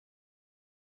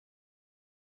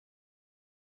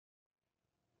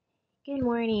Good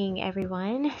morning,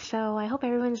 everyone. So I hope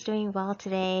everyone's doing well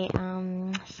today.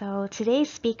 So today's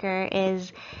speaker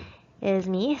is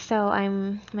me.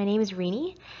 My name is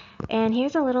Rini, and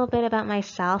here's a little bit about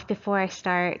myself before I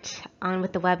start on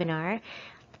with the webinar.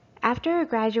 After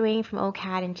graduating from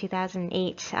OCAD in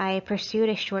 2008, I pursued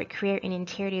a short career in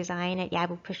interior design at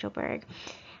Yabu Pushelberg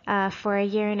for a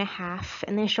year and a half,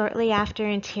 and then shortly after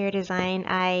interior design,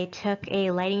 I took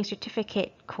a lighting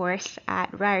certificate course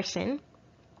at Ryerson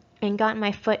and got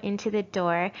my foot into the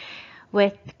door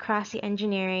with Crossy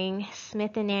Engineering,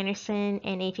 Smith& Anderson,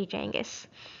 and A.T. Jangis,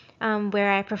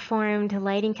 where I performed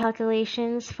lighting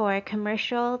calculations for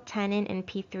commercial, tenant, and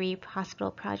P3 hospital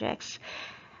projects.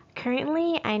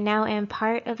 Currently, I now am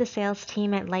part of the sales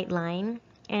team at Lightline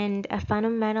and a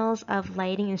fundamentals of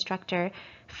lighting instructor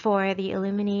for the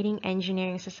Illuminating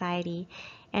Engineering Society,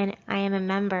 and I am a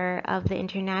member of the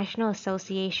International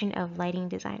Association of Lighting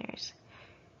Designers.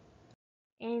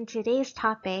 And today's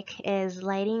topic is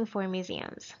lighting for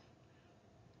museums.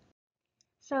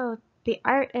 So, the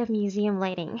art of museum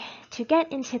lighting. To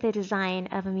get into the design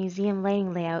of a museum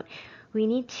lighting layout, we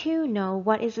need to know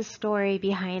what is the story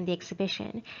behind the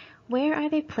exhibition. Where are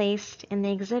they placed in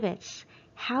the exhibits?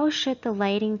 How should the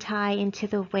lighting tie into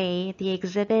the way the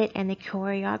exhibit and the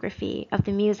choreography of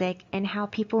the music and how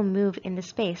people move in the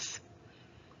space?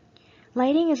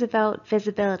 Lighting is about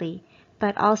visibility,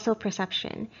 but also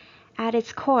perception. At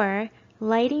its core,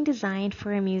 lighting design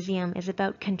for a museum is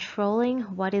about controlling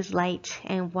what is light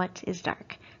and what is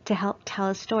dark to help tell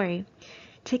a story.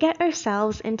 To get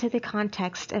ourselves into the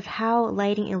context of how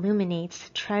lighting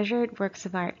illuminates treasured works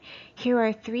of art, here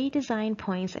are 3 design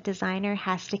points a designer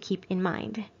has to keep in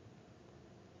mind.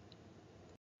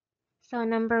 So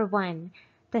number 1,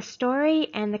 the story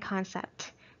and the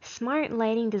concept. Smart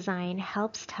lighting design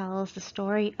helps tell the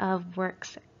story of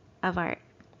works of art.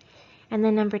 And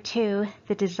then number 2,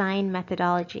 the design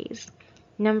methodologies.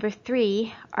 Number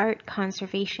 3, art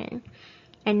conservation.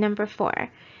 And number 4,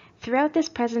 throughout this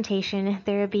presentation,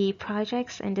 there will be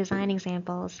projects and design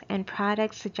examples and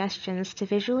product suggestions to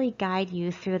visually guide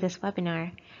you through this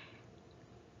webinar.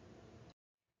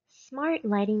 Smart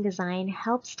lighting design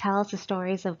helps tell the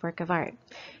stories of work of art.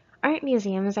 Art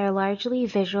museums are largely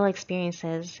visual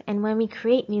experiences, and when we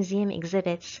create museum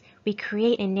exhibits, we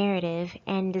create a narrative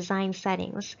and design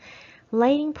settings.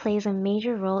 Lighting plays a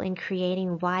major role in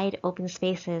creating wide open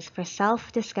spaces for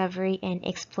self-discovery and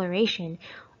exploration,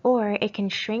 or it can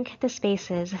shrink the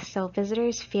spaces so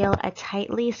visitors feel a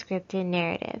tightly scripted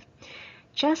narrative.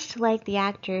 Just like the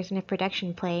actors in a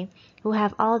production play, who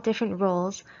have all different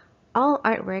roles, all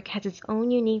artwork has its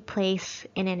own unique place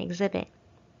in an exhibit.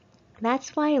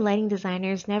 That's why lighting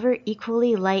designers never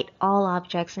equally light all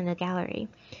objects in a gallery.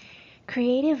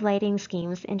 Creative lighting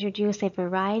schemes introduce a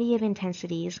variety of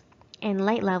intensities and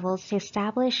light levels to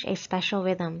establish a special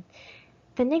rhythm.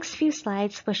 The next few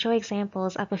slides will show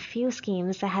examples of a few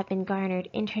schemes that have been garnered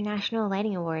international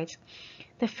lighting awards.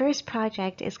 The first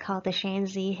project is called the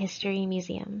Shanxi History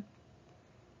Museum.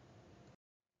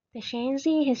 The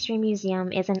Shanxi History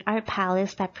Museum is an art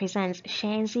palace that presents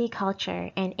Shanxi culture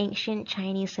and ancient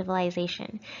Chinese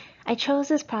civilization. I chose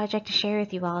this project to share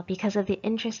with you all because of the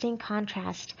interesting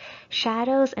contrast,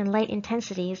 shadows, and light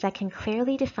intensities that can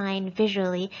clearly define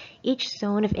visually each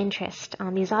zone of interest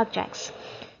on these objects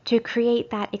to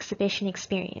create that exhibition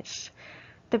experience.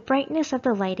 The brightness of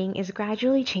the lighting is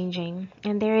gradually changing,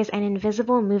 and there is an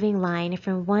invisible moving line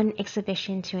from one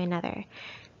exhibition to another.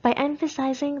 By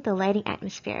emphasizing the lighting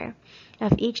atmosphere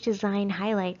of each design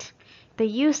highlight, the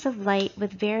use of light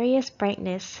with various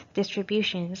brightness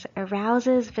distributions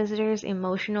arouses visitors'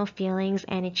 emotional feelings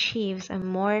and achieves a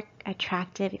more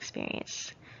attractive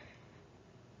experience.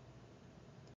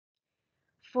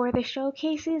 For the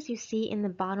showcases you see in the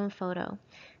bottom photo,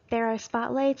 there are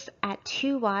spotlights at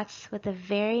 2 watts with a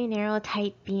very narrow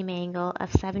tight beam angle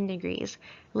of 7 degrees,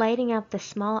 lighting up the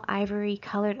small ivory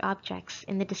colored objects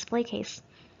in the display case,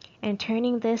 and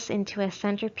turning this into a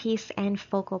centerpiece and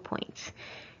focal point.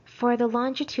 For the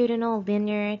longitudinal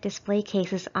linear display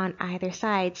cases on either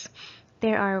sides,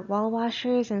 there are wall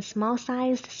washers and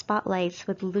small-sized spotlights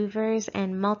with louvers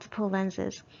and multiple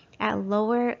lenses at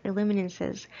lower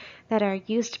illuminances that are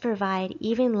used to provide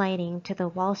even lighting to the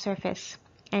wall surface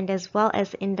and as well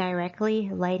as indirectly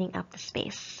lighting up the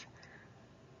space.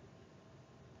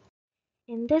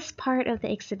 In this part of the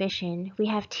exhibition, we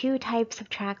have 2 types of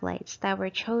track lights that were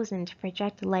chosen to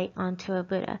project light onto a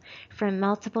Buddha from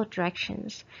multiple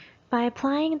directions. By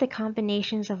applying the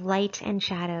combinations of light and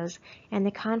shadows and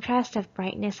the contrast of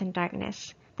brightness and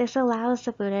darkness, this allows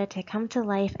the Buddha to come to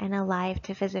life and alive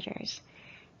to visitors.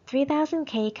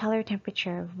 3000K color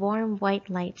temperature warm white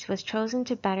light was chosen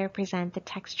to better present the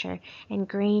texture and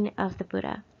grain of the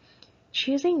Buddha.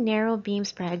 Choosing narrow beam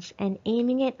spreads and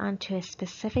aiming it onto a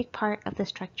specific part of the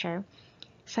structure,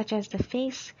 such as the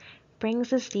face, brings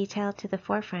this detail to the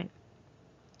forefront.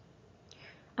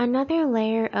 Another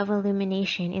layer of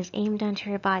illumination is aimed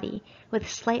onto her body, with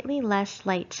slightly less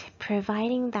light,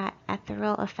 providing that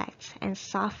ethereal effect and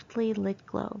softly lit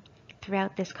glow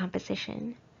throughout this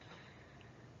composition.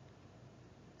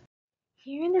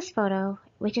 Here in this photo,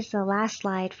 which is the last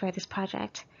slide for this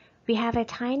project, we have a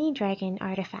tiny dragon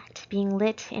artifact being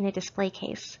lit in a display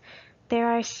case. There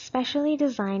are specially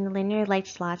designed linear light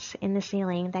slots in the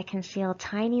ceiling that conceal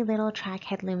tiny little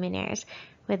trackhead luminaires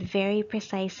with very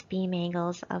precise beam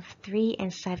angles of 3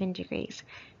 and 7 degrees,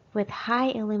 with high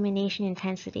illumination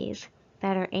intensities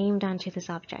that are aimed onto this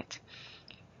object.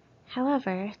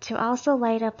 However, to also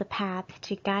light up the path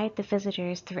to guide the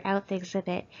visitors throughout the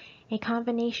exhibit, a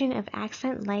combination of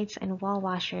accent lights and wall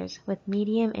washers with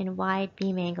medium and wide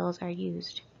beam angles are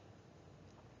used.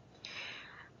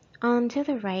 On to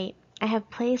the right, I have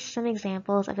placed some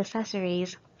examples of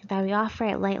accessories that we offer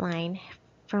at Lightline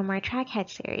from our Trackhead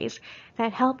series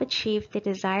that help achieve the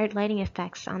desired lighting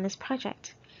effects on this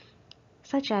project,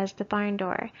 such as the barn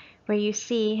door, where you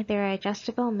see there are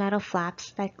adjustable metal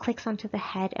flaps that clicks onto the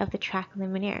head of the track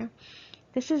luminaire.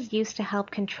 This is used to help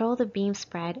control the beam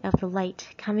spread of the light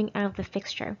coming out of the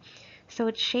fixture, so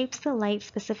it shapes the light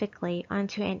specifically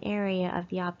onto an area of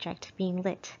the object being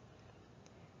lit.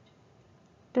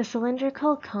 The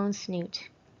cylindrical cone snoot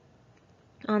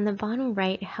on the bottom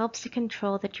right helps to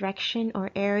control the direction or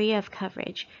area of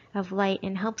coverage of light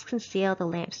and helps conceal the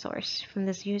lamp source from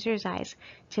the user's eyes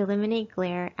to eliminate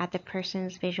glare at the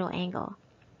person's visual angle.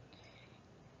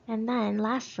 And then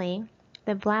lastly,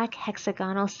 the black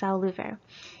hexagonal cell louver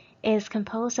is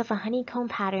composed of a honeycomb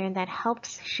pattern that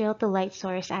helps shield the light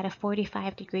source at a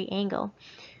 45-degree angle,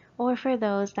 or for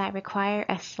those that require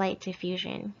a slight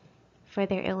diffusion for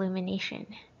their illumination.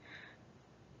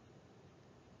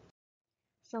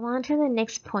 So on to the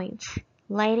next point,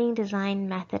 lighting design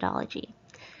methodology.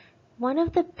 One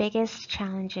of the biggest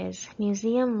challenges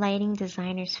museum lighting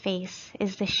designers face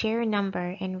is the sheer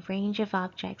number and range of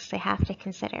objects they have to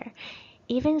consider.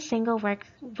 Even single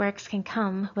works can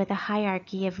come with a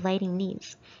hierarchy of lighting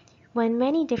needs. When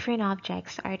many different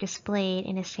objects are displayed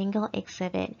in a single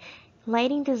exhibit,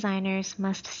 lighting designers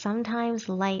must sometimes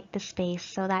light the space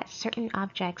so that certain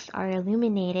objects are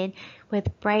illuminated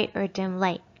with bright or dim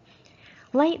light.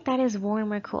 Light that is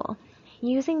warm or cool,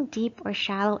 using deep or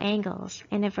shallow angles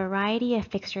and a variety of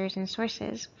fixtures and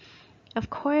sources. Of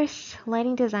course,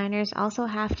 lighting designers also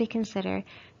have to consider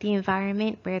the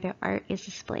environment where their art is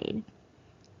displayed.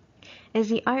 Is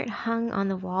the art hung on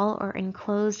the wall or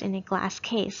enclosed in a glass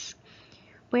case?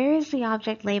 Where is the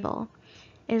object label?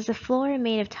 Is the floor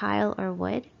made of tile or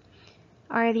wood?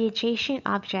 Are the adjacent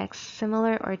objects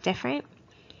similar or different?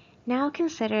 Now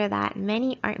consider that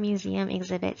many art museum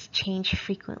exhibits change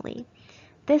frequently.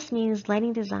 This means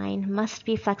lighting design must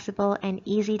be flexible and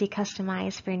easy to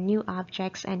customize for new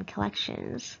objects and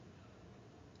collections.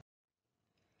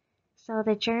 So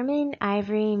the German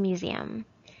Ivory Museum.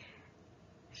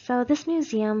 So this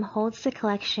museum holds the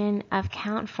collection of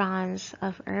Count Franz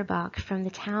of Erbach from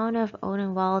the town of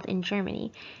Odenwald in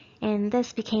Germany, and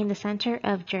this became the center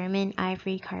of German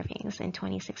ivory carvings in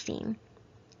 2016.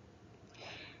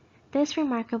 This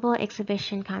remarkable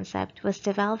exhibition concept was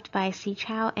developed by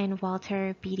Siechow and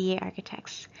Walter Bedier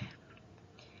architects.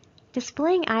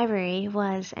 Displaying ivory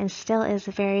was and still is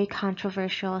a very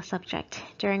controversial subject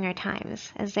during our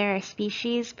times, as there are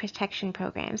species protection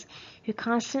programs who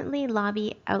constantly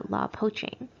lobby outlaw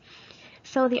poaching.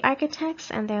 So the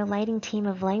architects and their lighting team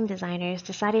of lighting designers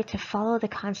decided to follow the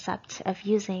concept of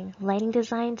using lighting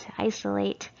design to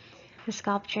isolate the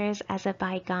sculptures as a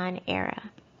bygone era,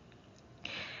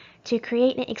 to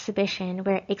create an exhibition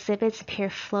where exhibits appear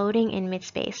floating in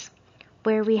mid-space,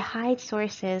 where we hide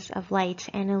sources of light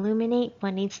and illuminate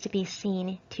what needs to be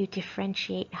seen to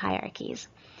differentiate hierarchies.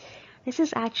 This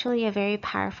is actually a very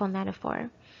powerful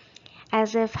metaphor,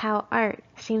 as if how art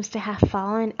seems to have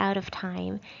fallen out of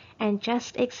time and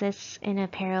just exists in a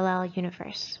parallel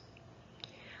universe.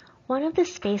 One of the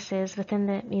spaces within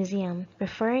the museum,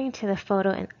 referring to the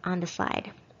photo on the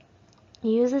slide,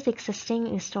 uses existing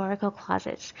historical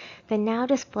closets that now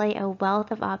display a wealth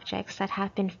of objects that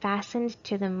have been fastened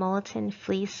to the molten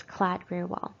fleece-clad rear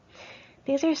wall.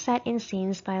 These are set in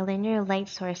scenes by linear light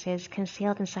sources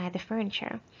concealed inside the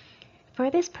furniture. For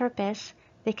this purpose,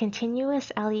 the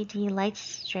continuous LED light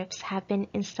strips have been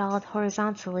installed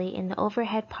horizontally in the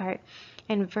overhead part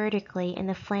and vertically in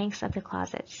the flanks of the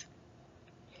closets.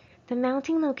 The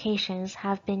mounting locations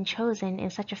have been chosen in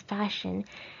such a fashion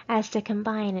as to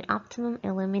combine an optimum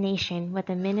illumination with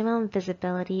a minimum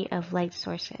visibility of light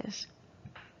sources.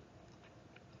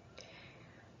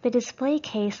 The display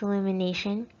case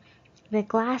illumination, the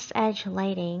glass edge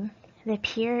lighting, the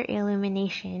pier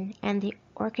illumination, and the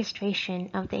orchestration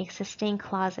of the existing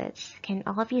closets can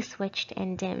all be switched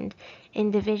and dimmed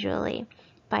individually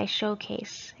by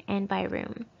showcase and by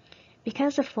room.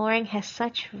 Because the flooring has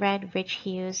such red rich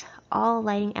hues, all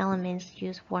lighting elements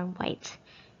use warm white,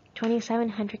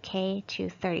 2700K to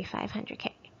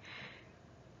 3500K.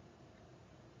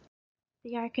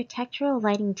 The architectural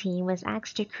lighting team was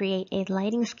asked to create a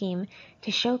lighting scheme to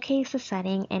showcase the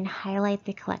setting and highlight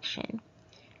the collection.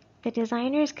 The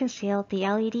designers concealed the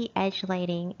LED edge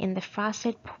lighting in the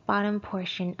frosted bottom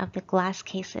portion of the glass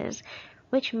cases,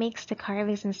 which makes the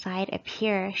carvings inside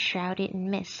appear shrouded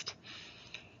in mist.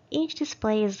 Each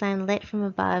display is then lit from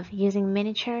above using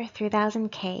miniature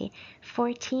 3000K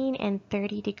 14 and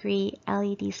 30-degree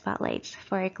LED spotlights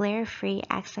for a glare-free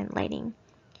accent lighting.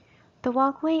 The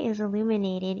walkway is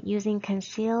illuminated using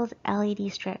concealed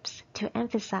LED strips to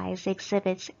emphasize the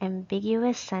exhibit's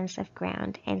ambiguous sense of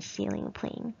ground and ceiling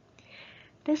plane.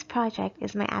 This project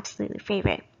is my absolute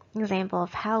favorite example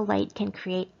of how light can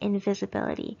create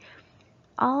invisibility.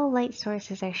 All light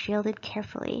sources are shielded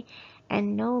carefully,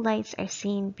 and no lights are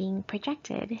seen being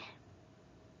projected.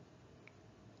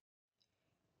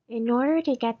 In order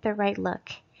to get the right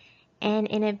look, and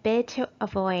in a bid to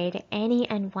avoid any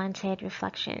unwanted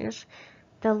reflections,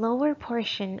 the lower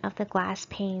portion of the glass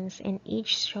panes in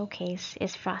each showcase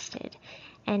is frosted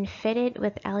and fitted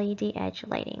with LED edge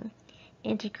lighting,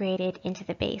 integrated into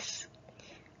the base.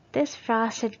 This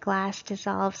frosted glass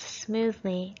dissolves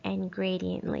smoothly and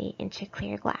gradiently into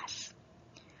clear glass.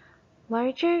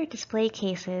 Larger display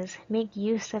cases make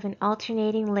use of an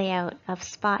alternating layout of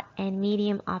spot and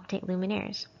medium optic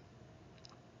luminaires.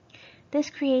 This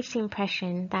creates the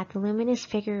impression that the luminous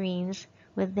figurines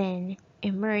within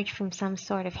emerge from some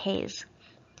sort of haze.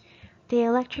 The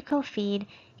electrical feed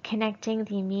connecting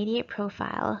the immediate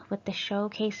profile with the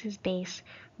showcase's base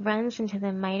runs into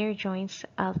the miter joints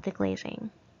of the glazing.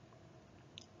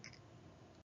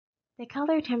 The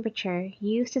color temperature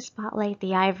used to spotlight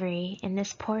the ivory in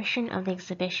this portion of the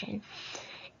exhibition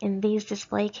in these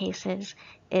display cases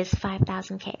is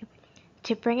 5000K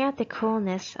to bring out the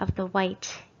coolness of the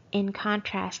white in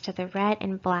contrast to the red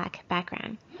and black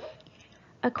background.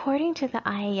 According to the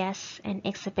IAS and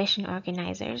exhibition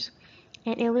organizers,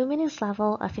 an illuminance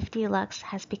level of 50 lux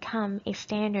has become a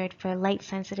standard for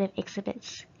light-sensitive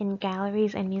exhibits in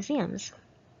galleries and museums.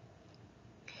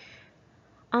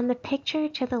 On the picture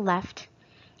to the left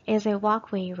is a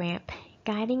walkway ramp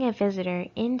guiding a visitor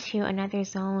into another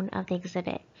zone of the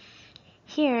exhibit.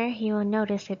 Here you will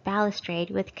notice a balustrade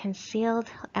with concealed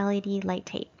LED light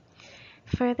tape.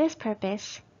 For this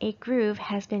purpose, a groove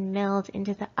has been milled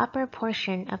into the upper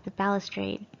portion of the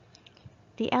balustrade.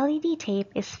 The LED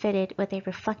tape is fitted with a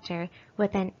reflector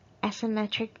with an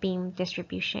asymmetric beam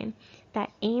distribution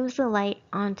that aims the light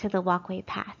onto the walkway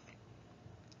path.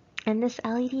 And this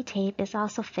LED tape is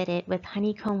also fitted with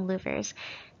honeycomb louvers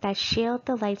that shield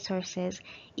the light sources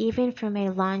even from a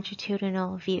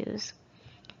longitudinal views.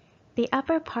 The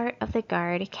upper part of the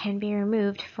guard can be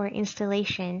removed for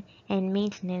installation and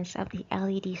maintenance of the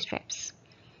LED strips.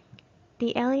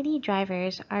 The LED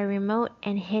drivers are remote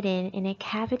and hidden in a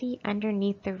cavity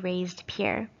underneath the raised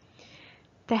pier.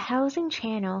 The housing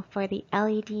channel for the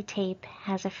LED tape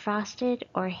has a frosted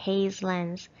or haze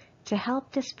lens to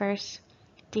help disperse,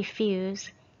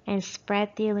 diffuse, and spread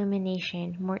the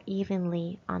illumination more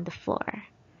evenly on the floor.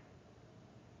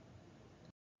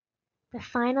 The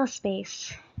final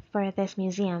space for this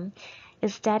museum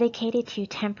is dedicated to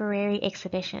temporary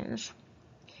exhibitions,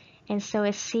 and so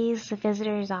it sees the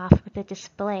visitors off with a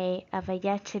display of a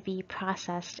yet-to-be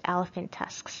processed elephant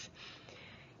tusks,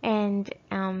 and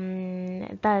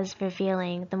thus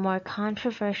revealing the more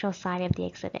controversial side of the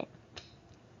exhibit.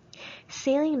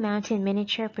 Ceiling-mounted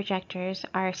miniature projectors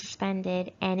are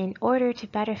suspended, and in order to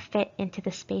better fit into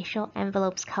the spatial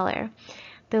envelope's color,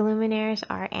 the luminaires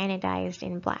are anodized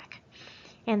in black.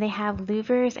 And they have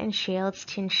louvers and shields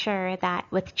to ensure that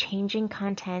with changing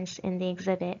contents in the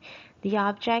exhibit, the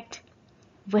object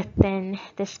within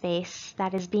the space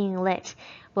that is being lit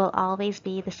will always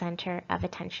be the center of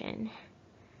attention.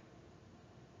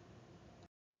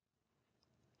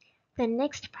 The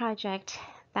next project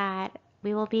that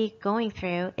we will be going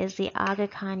through is the Aga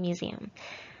Khan Museum.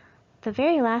 The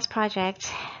very last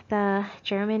project, the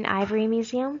German Ivory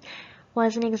Museum,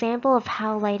 was an example of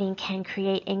how lighting can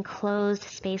create enclosed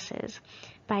spaces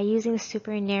by using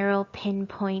super narrow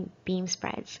pinpoint beam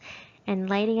spreads and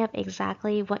lighting up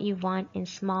exactly what you want in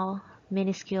small,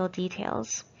 minuscule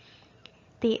details.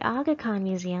 The Aga Khan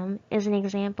Museum is an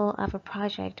example of a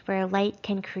project where light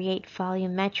can create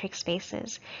volumetric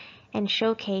spaces and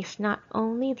showcase not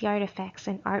only the artifacts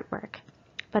and artwork,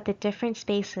 but the different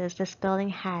spaces this building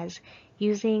has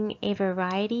using a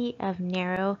variety of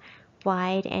narrow,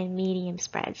 wide, and medium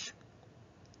spreads.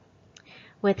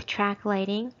 With track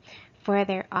lighting for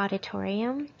their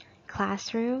auditorium,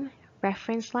 classroom,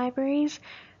 reference libraries,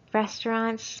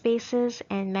 restaurant spaces,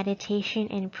 and meditation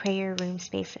and prayer room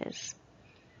spaces.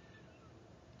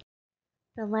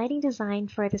 The lighting design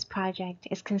for this project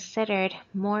is considered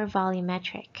more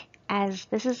volumetric, as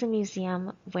this is a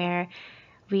museum where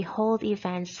we hold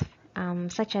events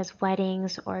such as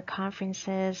weddings or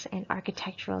conferences and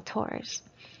architectural tours.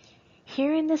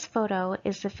 Here in this photo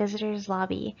is the visitors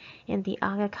lobby in the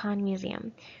Aga Khan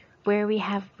Museum, where we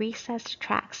have recessed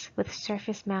tracks with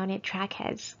surface-mounted track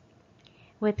heads,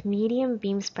 with medium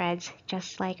beam spreads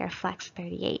just like our Flex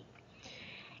 38,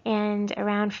 and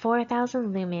around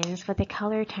 4,000 lumens with a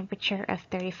color temperature of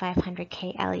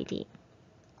 3500K LED.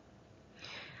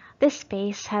 This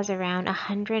space has around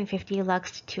 150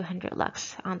 lux to 200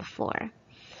 lux on the floor.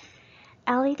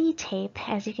 LED tape,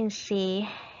 as you can see,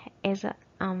 is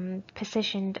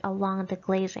positioned along the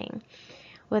glazing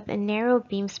with a narrow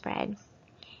beam spread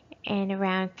and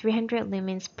around 300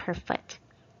 lumens per foot,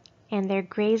 and they're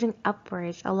grazing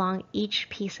upwards along each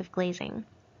piece of glazing.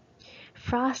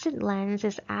 Frosted lens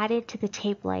is added to the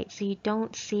tape light so you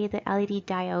don't see the LED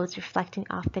diodes reflecting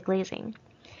off the glazing.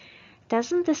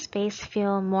 Doesn't the space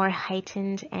feel more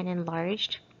heightened and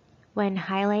enlarged when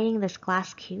highlighting this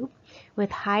glass cube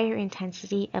with higher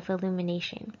intensity of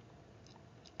illumination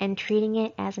and treating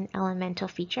it as an elemental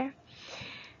feature?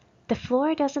 The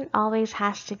floor doesn't always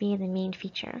have to be the main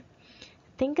feature.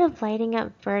 Think of lighting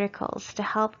up verticals to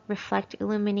help reflect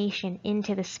illumination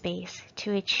into the space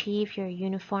to achieve your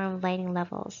uniform lighting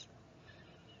levels.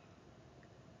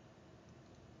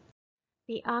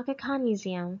 The Aga Khan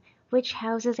Museum, which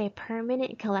houses a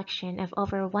permanent collection of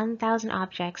over 1,000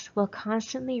 objects, will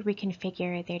constantly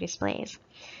reconfigure their displays.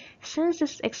 Since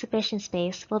this exhibition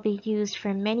space will be used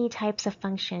for many types of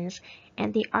functions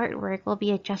and the artwork will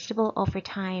be adjustable over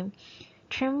time,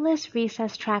 trimless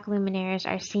recessed track luminaires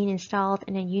are seen installed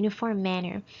in a uniform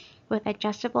manner with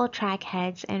adjustable track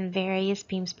heads and various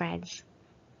beam spreads.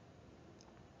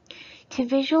 To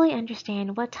visually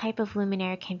understand what type of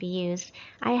luminaire can be used,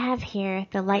 I have here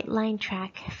the Lightline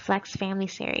Track Flex Family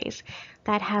Series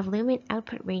that have lumen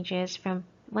output ranges from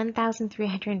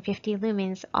 1,350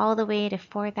 lumens all the way to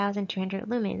 4,200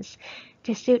 lumens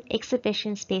to suit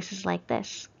exhibition spaces like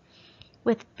this,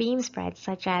 with beam spreads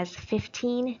such as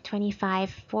 15, 25,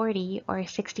 40, or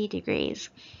 60 degrees.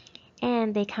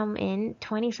 And they come in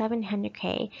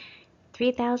 2700K,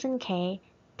 3000K,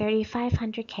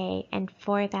 3500K, and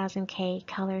 4000K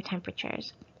color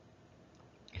temperatures.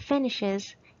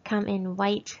 Finishes come in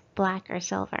white, black, or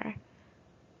silver.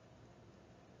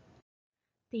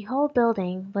 The whole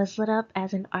building was lit up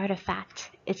as an artifact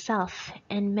itself,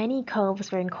 and many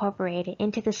coves were incorporated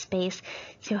into the space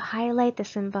to highlight the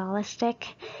symbolistic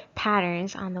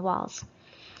patterns on the walls,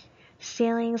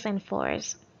 ceilings, and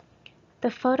floors.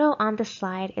 The photo on the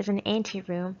slide is an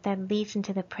anteroom that leads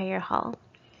into the prayer hall.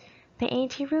 The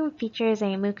anteroom features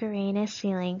a Mukarena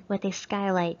ceiling with a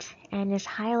skylight and is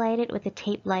highlighted with a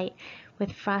tape light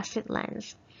with frosted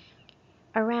lens,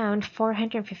 around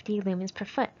 450 lumens per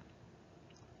foot,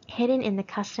 hidden in the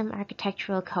custom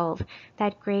architectural cove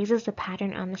that grazes the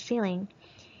pattern on the ceiling.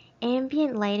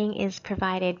 Ambient lighting is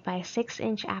provided by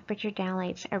 6-inch aperture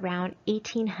downlights around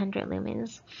 1800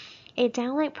 lumens, a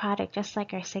downlight product just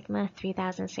like our Sigma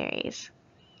 3000 series.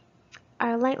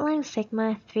 Our Lightline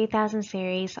Sigma 3000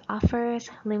 series offers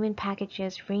lumen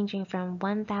packages ranging from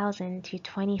 1000 to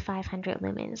 2500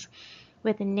 lumens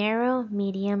with narrow,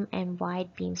 medium, and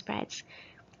wide beam spreads,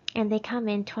 and they come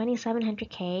in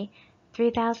 2700K,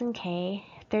 3000K,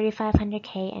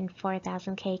 3500K, and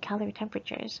 4000K color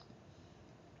temperatures.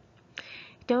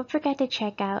 Don't forget to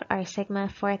check out our Sigma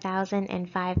 4000 and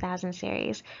 5000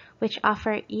 series, which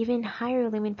offer even higher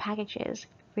lumen packages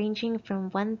ranging from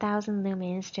 1000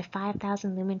 lumens to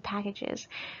 5000 lumen packages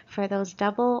for those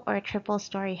double or triple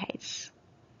story heights.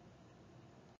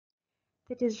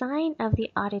 The design of the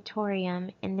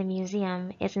auditorium in the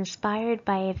museum is inspired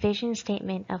by a vision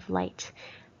statement of light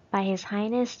by His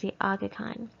Highness the Aga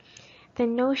Khan. The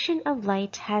notion of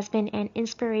light has been an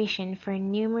inspiration for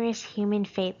numerous human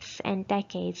faiths, and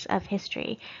decades of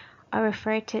history are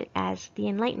referred to as the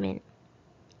Enlightenment.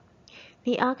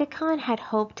 The Aga Khan had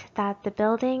hoped that the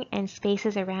building and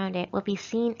spaces around it will be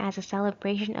seen as a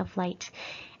celebration of light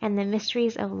and the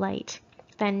mysteries of light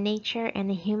that nature and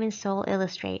the human soul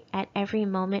illustrate at every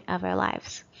moment of our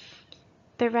lives.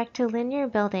 The rectilinear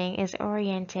building is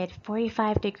oriented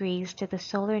 45 degrees to the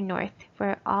solar north,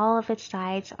 where all of its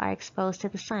sides are exposed to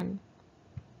the sun.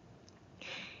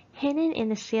 Hidden in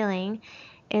the ceiling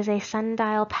is a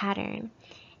sundial pattern,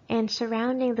 and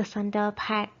surrounding the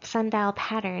sundial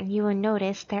pattern, you will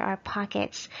notice there are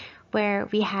pockets where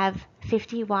we have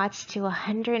 50 watts to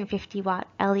 150 watt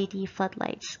LED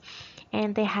floodlights,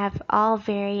 and they have all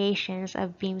variations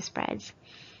of beam spreads.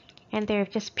 And they're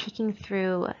just peeking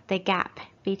through the gap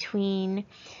between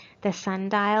the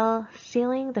sundial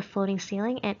ceiling, the floating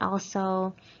ceiling, and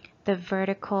also the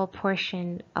vertical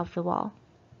portion of the wall.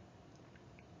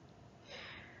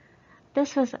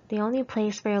 This was the only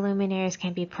place where luminaires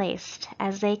can be placed,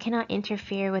 as they cannot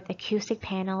interfere with acoustic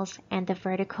panels and the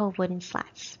vertical wooden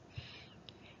slats.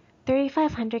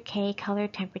 3500K color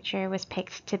temperature was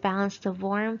picked to balance the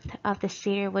warmth of the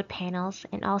cedar wood panels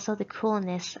and also the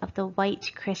coolness of the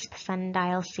white, crisp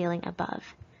sundial ceiling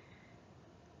above.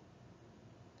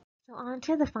 So on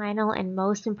to the final and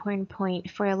most important point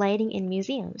for lighting in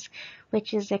museums,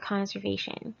 which is the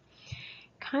conservation.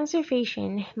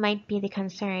 Conservation might be the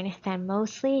concern that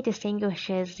mostly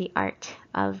distinguishes the art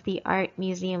of the art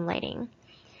museum lighting.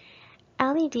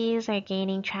 LEDs are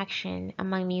gaining traction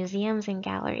among museums and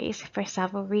galleries for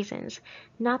several reasons,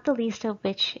 not the least of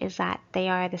which is that they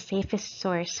are the safest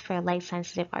source for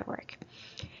light-sensitive artwork.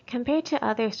 Compared to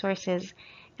other sources,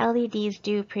 LEDs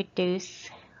do produce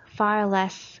far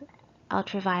less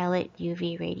ultraviolet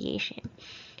UV radiation.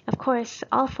 Of course,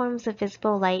 all forms of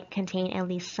visible light contain at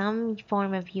least some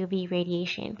form of UV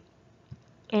radiation,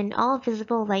 and all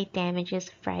visible light damages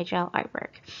fragile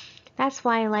artwork. That's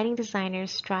why lighting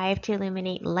designers strive to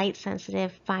illuminate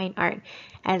light-sensitive fine art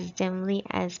as dimly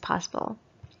as possible.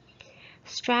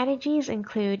 Strategies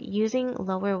include using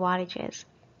lower wattages,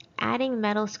 adding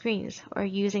metal screens, or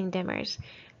using dimmers,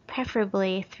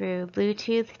 preferably through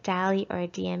Bluetooth, DALI, or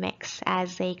DMX,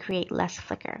 as they create less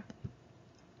flicker.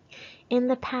 In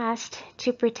the past,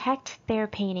 to protect their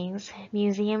paintings,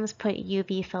 museums put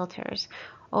UV filters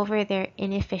over their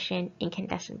inefficient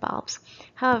incandescent bulbs.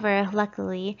 However,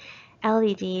 luckily,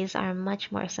 LEDs are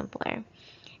much more simpler.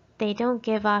 They don't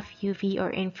give off UV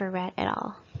or infrared at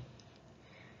all.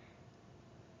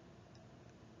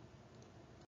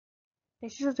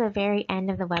 This is the very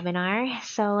end of the webinar,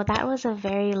 so that was a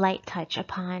very light touch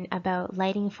upon about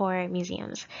lighting for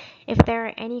museums. If there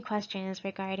are any questions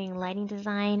regarding lighting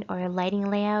design or lighting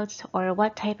layouts or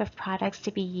what type of products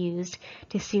to be used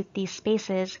to suit these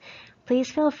spaces,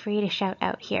 please feel free to shout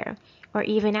out here or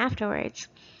even afterwards.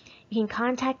 You can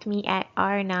contact me at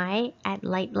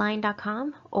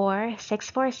rni@lightline.com or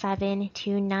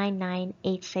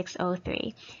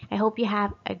 647-299-8603. I hope you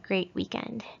have a great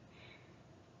weekend.